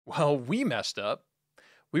Well, we messed up.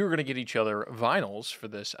 We were going to get each other vinyls for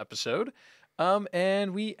this episode,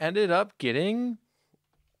 and we ended up getting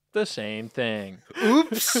the same thing.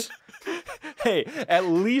 Oops. Hey, at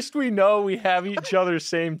least we know we have each other's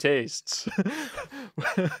same tastes.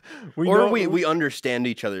 we understand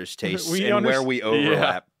each other's tastes where we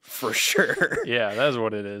overlap, for sure. Yeah, that's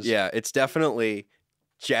what it is. Yeah, it's definitely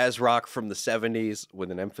jazz rock from the 70s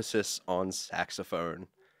with an emphasis on saxophone.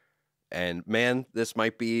 And man, this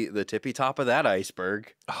might be the tippy top of that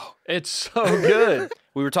iceberg. Oh, it's so good.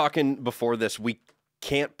 We were talking before this. We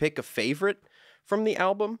can't pick a favorite from the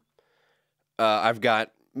album. I've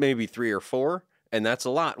got maybe 3 or 4, and that's a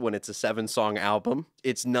lot when it's a 7-song album.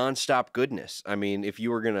 It's nonstop goodness. I mean, if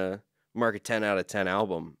you were gonna mark a 10 out of 10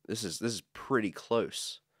 album, this is pretty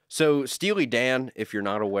close. So Steely Dan, if you're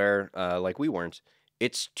not aware, like we weren't,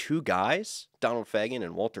 it's 2 guys, Donald Fagen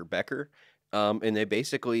and Walter Becker. And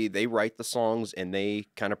they write the songs and they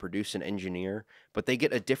kind of produce and engineer, but they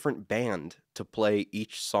get a different band to play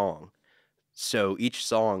each song. So each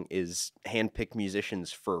song is handpicked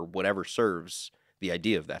musicians for whatever serves the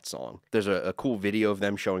idea of that song. There's a cool video of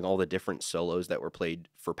them showing all the different solos that were played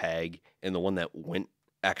for Peg, and the one that went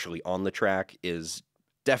actually on the track is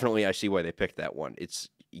definitely, I see why they picked that one. It's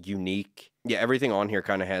unique. Yeah, everything on here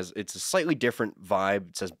kind of it's a slightly different vibe.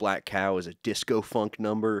 It says Black Cow is a disco funk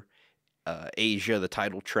number. Asia, the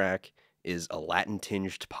title track, is a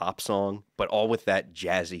Latin-tinged pop song, but all with that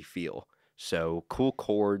jazzy feel. So cool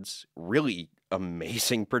chords, really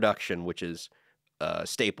amazing production, which is a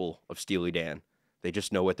staple of Steely Dan. They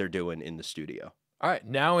just know what they're doing in the studio. All right,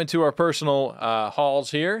 now into our personal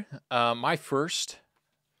hauls here. My first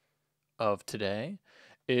of today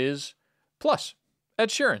is Plus, Ed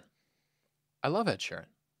Sheeran. I love Ed Sheeran.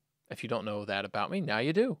 If you don't know that about me, now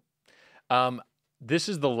you do. This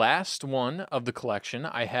is the last one of the collection.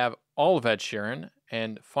 I have all of Ed Sheeran,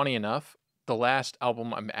 and funny enough, the last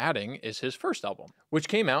album I'm adding is his first album, which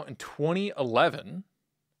came out in 2011,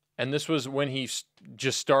 and this was when he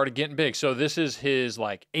just started getting big. So this is his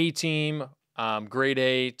like A-Team, Grade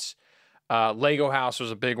 8, Lego House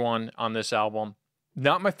was a big one on this album.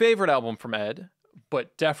 Not my favorite album from Ed,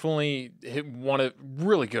 but definitely one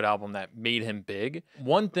really good album that made him big.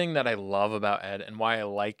 One thing that I love about Ed and why I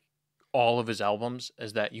like all of his albums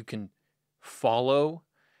is that you can follow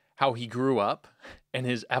how he grew up and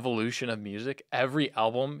his evolution of music. Every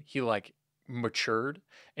album he like matured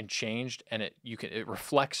and changed, and it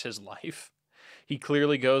reflects his life. He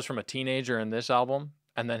clearly goes from a teenager in this album,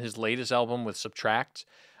 and then his latest album with Subtract,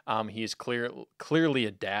 he is clearly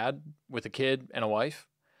a dad with a kid and a wife,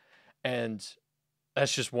 and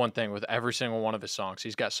that's just one thing with every single one of his songs.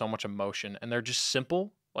 He's got so much emotion, and they're just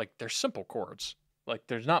simple. Like, they're simple chords. Like,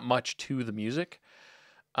 there's not much to the music,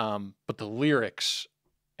 but the lyrics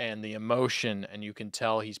and the emotion, and you can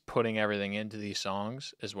tell he's putting everything into these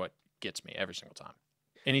songs, is what gets me every single time.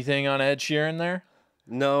 Anything on Ed Sheeran there?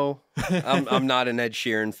 No, I'm not an Ed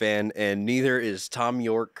Sheeran fan, and neither is Tom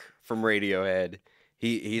York from Radiohead.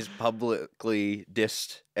 He's publicly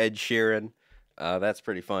dissed Ed Sheeran. That's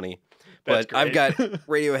pretty funny. That's but great. I've got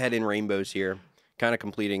Radiohead in Rainbows here, kind of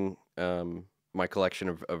completing my collection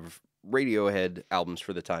of Radiohead albums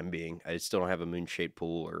for the time being. I still don't have a Moonshaped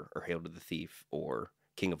Pool or Hail to the Thief or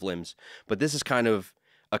King of Limbs, but this is kind of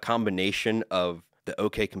a combination of the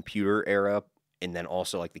OK Computer era and then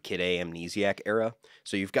also like the Kid A Amnesiac era.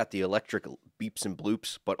 So you've got the electric beeps and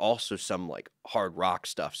bloops, but also some like hard rock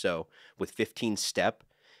stuff. So with 15 Step,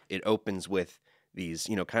 it opens with these,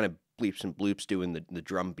 kind of bleeps and bloops doing the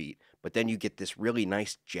drum beat. But then you get this really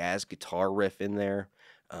nice jazz guitar riff in there.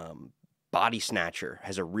 Body Snatcher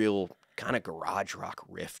has a real kind of garage rock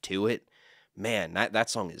riff to it. Man, that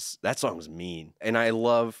song is mean. And I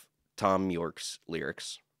love Tom York's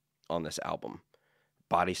lyrics on this album.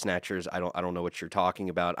 Body Snatchers, I don't know what you're talking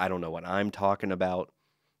about. I don't know what I'm talking about.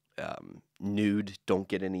 Nude, don't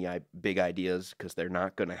get any big ideas because they're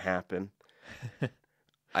not going to happen.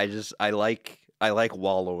 I like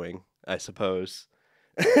wallowing, I suppose.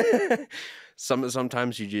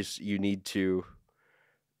 Sometimes you need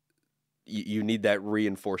that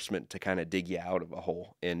reinforcement to kind of dig you out of a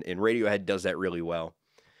hole, and Radiohead does that really well.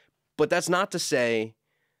 But that's not to say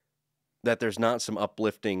that there's not some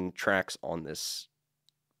uplifting tracks on this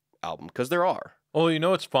album, because there are. Well,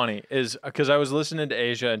 what's funny is because I was listening to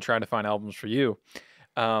Asia and trying to find albums for you,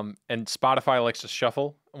 and Spotify likes to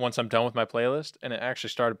shuffle once I'm done with my playlist, and it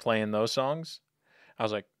actually started playing those songs. I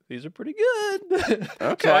was like, these are pretty good.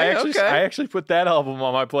 Okay, so I actually put that album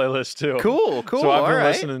on my playlist too. Cool. So I've been all right.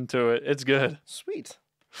 listening to it. It's good. Sweet.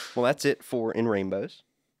 Well, that's it for In Rainbows.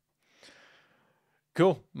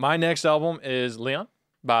 Cool. My next album is Leon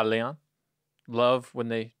by Leon. Love when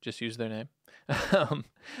they just use their name. Um,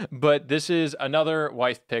 but this is another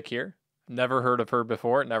wife pick here. Never heard of her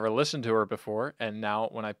before, never listened to her before, and now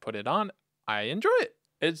when I put it on, I enjoy it.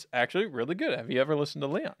 It's actually really good. Have you ever listened to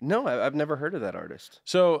Leon? No, I've never heard of that artist.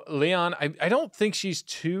 So Leon, I don't think she's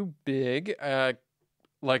too big.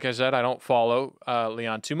 Like I said, I don't follow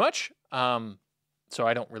Leon too much. So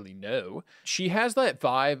I don't really know. She has that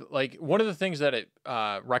vibe. Like one of the things that it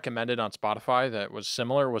recommended on Spotify that was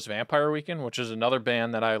similar was Vampire Weekend, which is another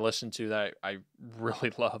band that I listen to that I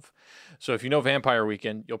really love. So if you know Vampire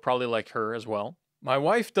Weekend, you'll probably like her as well. My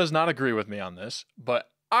wife does not agree with me on this, but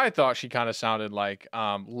I thought she kind of sounded like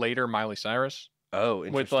later Miley Cyrus. Oh,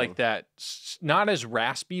 interesting. With like that, not as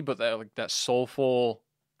raspy, but that soulful,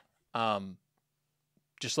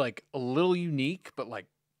 just like a little unique, but like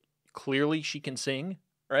clearly she can sing,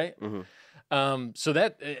 right? Mm-hmm. So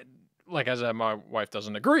that, like I said, my wife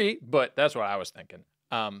doesn't agree, but that's what I was thinking.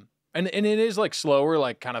 And it is like slower,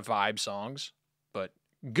 like kind of vibe songs, but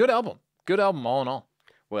good album all in all.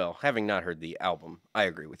 Well, having not heard the album, I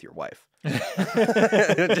agree with your wife.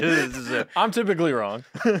 I'm typically wrong.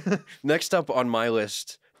 Next up on my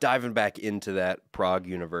list, diving back into that prog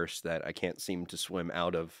universe that I can't seem to swim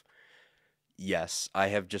out of. Yes, I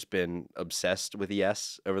have just been obsessed with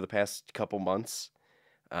Yes over the past couple months.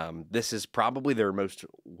 This is probably their most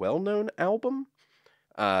well-known album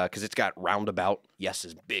because it's got Roundabout,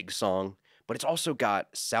 Yes's big song, but it's also got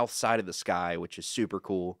South Side of the Sky, which is super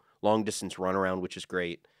cool, Long Distance Runaround, which is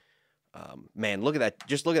great. Man, look at that.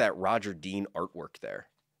 Just look at that Roger Dean artwork there.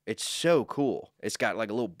 It's so cool. It's got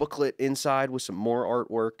like a little booklet inside with some more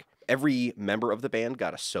artwork. Every member of the band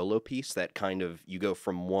got a solo piece that kind of, you go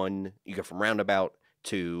from Roundabout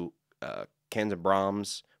to Cans and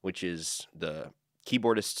Brahms, which is the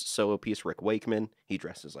keyboardist solo piece, Rick Wakeman. He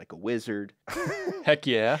dresses like a wizard. Heck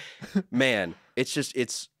yeah. Man,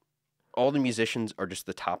 it's all the musicians are just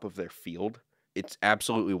the top of their field. It's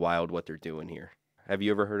absolutely wild what they're doing here. Have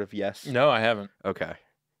you ever heard of Yes? No, I haven't. Okay.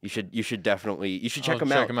 You should definitely check them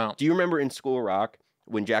check 'em out. Do you remember in School Rock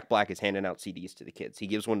when Jack Black is handing out CDs to the kids? He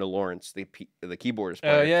gives one to Lawrence, the keyboardist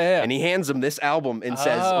player. Oh, yeah. And he hands him this album and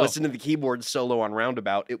says, listen to the keyboard solo on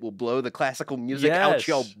Roundabout. It will blow the classical music out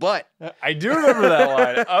your butt. I do remember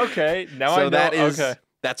that line. Okay. Now I know.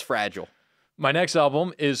 That's Fragile. My next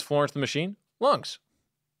album is Florence the Machine, Lungs,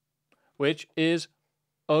 which is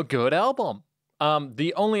a good album.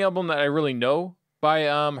 The only album that I really know by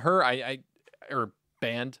her, or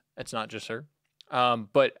band, it's not just her.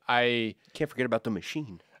 But I can't forget about The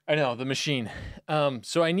Machine. I know, The Machine.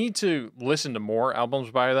 So I need to listen to more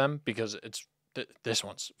albums by them because this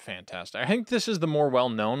one's fantastic. I think this is the more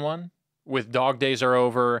well-known one with Dog Days Are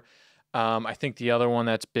Over. I think the other one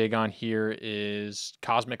that's big on here is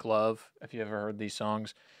Cosmic Love, if you ever heard these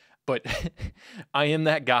songs. But I am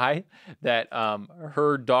that guy that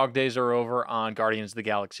heard Dog Days Are Over on Guardians of the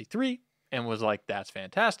Galaxy 3 and was like, that's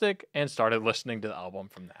fantastic, and started listening to the album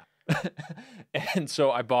from that. And so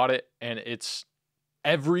I bought it, and it's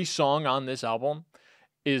every song on this album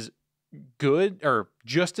is good or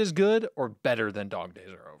just as good or better than Dog Days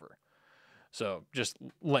Are Over. So just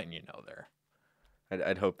letting you know there.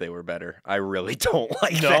 I'd hope they were better. I really don't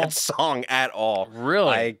like that song at all.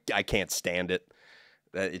 Really? I can't stand it.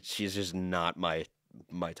 She's just not my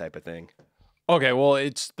type of thing. Okay, well,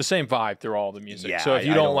 it's the same vibe through all the music. Yeah, so if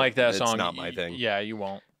you don't like that song, it's not my thing. Yeah, you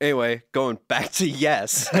won't. Anyway, going back to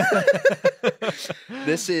Yes.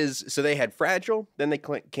 So they had Fragile, then they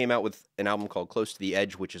came out with an album called Close to the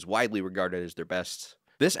Edge, which is widely regarded as their best.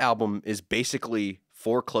 This album is basically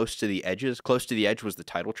for Close to the Edges. Close to the Edge was the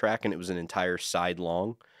title track, and it was an entire side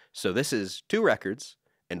long. So this is 2 records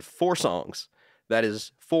and 4 songs. That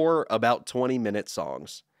is 4 about 20-minute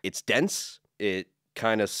songs. It's dense. It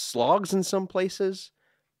kind of slogs in some places.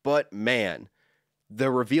 But man, the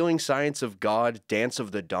Revealing Science of God, Dance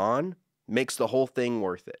of the Dawn makes the whole thing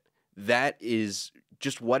worth it. That is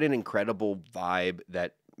just what an incredible vibe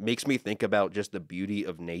that makes me think about just the beauty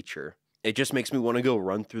of nature. It just makes me want to go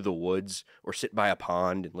run through the woods or sit by a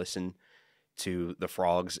pond and listen to the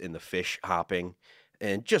frogs and the fish hopping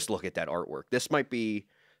and just look at that artwork. This might be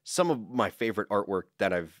some of my favorite artwork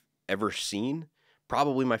that I've ever seen.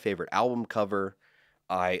 Probably my favorite album cover.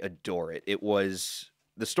 I adore it.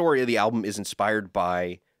 The story of the album is inspired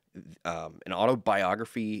by an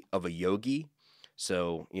autobiography of a yogi.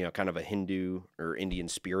 So, kind of a Hindu or Indian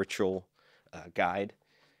spiritual guide.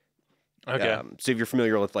 Okay. So if you're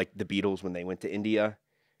familiar with like the Beatles when they went to India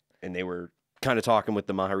and they were kind of talking with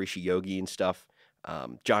the Maharishi Yogi and stuff,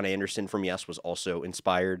 John Anderson from Yes was also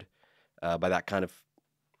inspired by that kind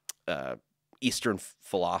of Eastern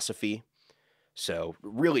philosophy. So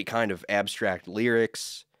really kind of abstract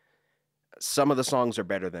lyrics, Some of the songs are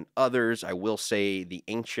better than others. I will say The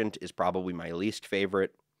Ancient is probably my least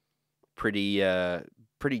favorite. Pretty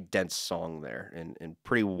dense song there and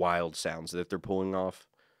pretty wild sounds that they're pulling off.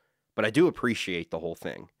 But I do appreciate the whole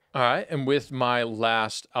thing. All right. And with my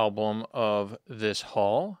last album of this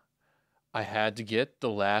haul, I had to get the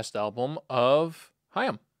last album of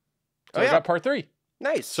Haim. So I got part 3.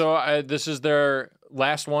 Nice. So this is their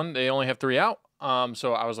last one. They only have 3 out.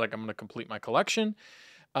 So I was like, I'm going to complete my collection.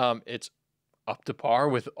 It's up to par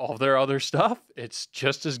with all their other stuff. It's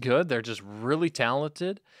just as good. They're just really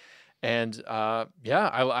talented. And yeah,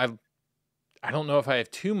 I don't know if I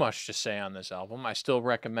have too much to say on this album. I still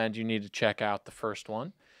recommend you need to check out the first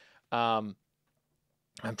one. I'm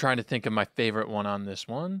trying to think of my favorite one on this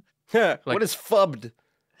one. What is fubbed?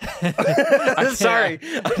 Sorry,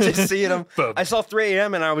 I'm just seeing them. I saw 3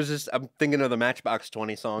 a.m. and I'm thinking of the Matchbox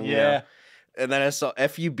 20 song. Yeah. You know? And then I saw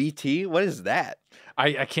FUBT. What is that?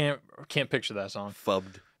 I can't picture that song.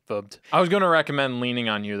 Fubbed. I was going to recommend Leaning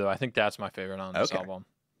on You, though. I think that's my favorite on this album.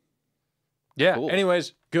 Yeah. Cool.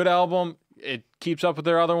 Anyways, good album. It keeps up with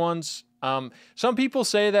their other ones. Some people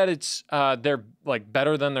say that it's they're like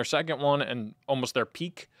better than their second one and almost their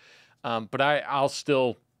peak. But I'll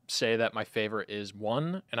still say that my favorite is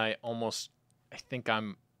 1, and I think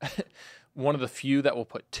I'm one of the few that will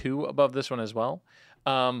put 2 above this one as well.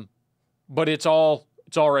 But it's all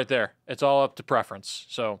right there. It's all up to preference.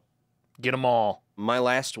 So get them all. My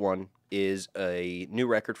last one is a new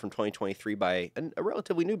record from 2023 by a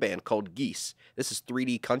relatively new band called Geese. This is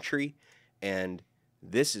 3D country, and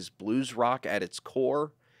this is blues rock at its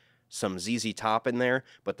core. Some ZZ Top in there,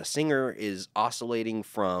 but the singer is oscillating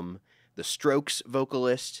from the Strokes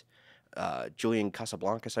vocalist, Julian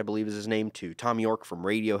Casablancas, I believe is his name, to Tom York from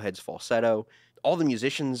Radiohead's falsetto. All the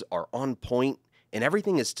musicians are on point, and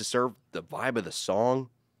everything is to serve the vibe of the song.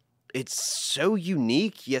 It's so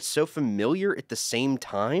unique, yet so familiar at the same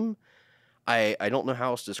time. I don't know how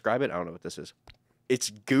else to describe it. I don't know what this is. It's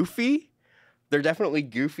goofy. They're definitely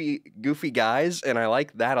goofy guys, and I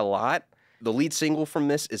like that a lot. The lead single from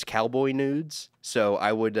this is Cowboy Nudes, so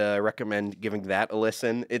I would recommend giving that a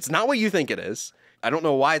listen. It's not what you think it is. I don't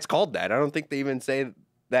know why it's called that. I don't think they even say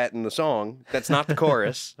that in the song. That's not the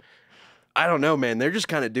chorus. I don't know, man. They're just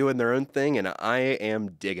kind of doing their own thing, and I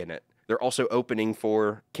am digging it. They're also opening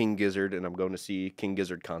for King Gizzard, and I'm going to see King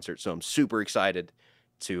Gizzard concert, so I'm super excited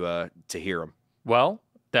to hear them. Well,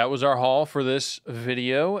 that was our haul for this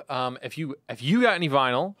video. If you got any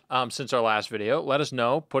vinyl since our last video, let us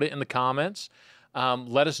know. Put it in the comments.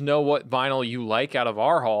 Let us know what vinyl you like out of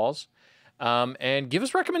our hauls, and give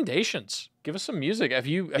us recommendations. Give us some music.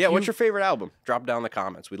 What's your favorite album? Drop down in the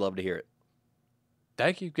comments. We'd love to hear it.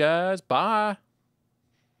 Thank you, guys. Bye.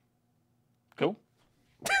 Cool.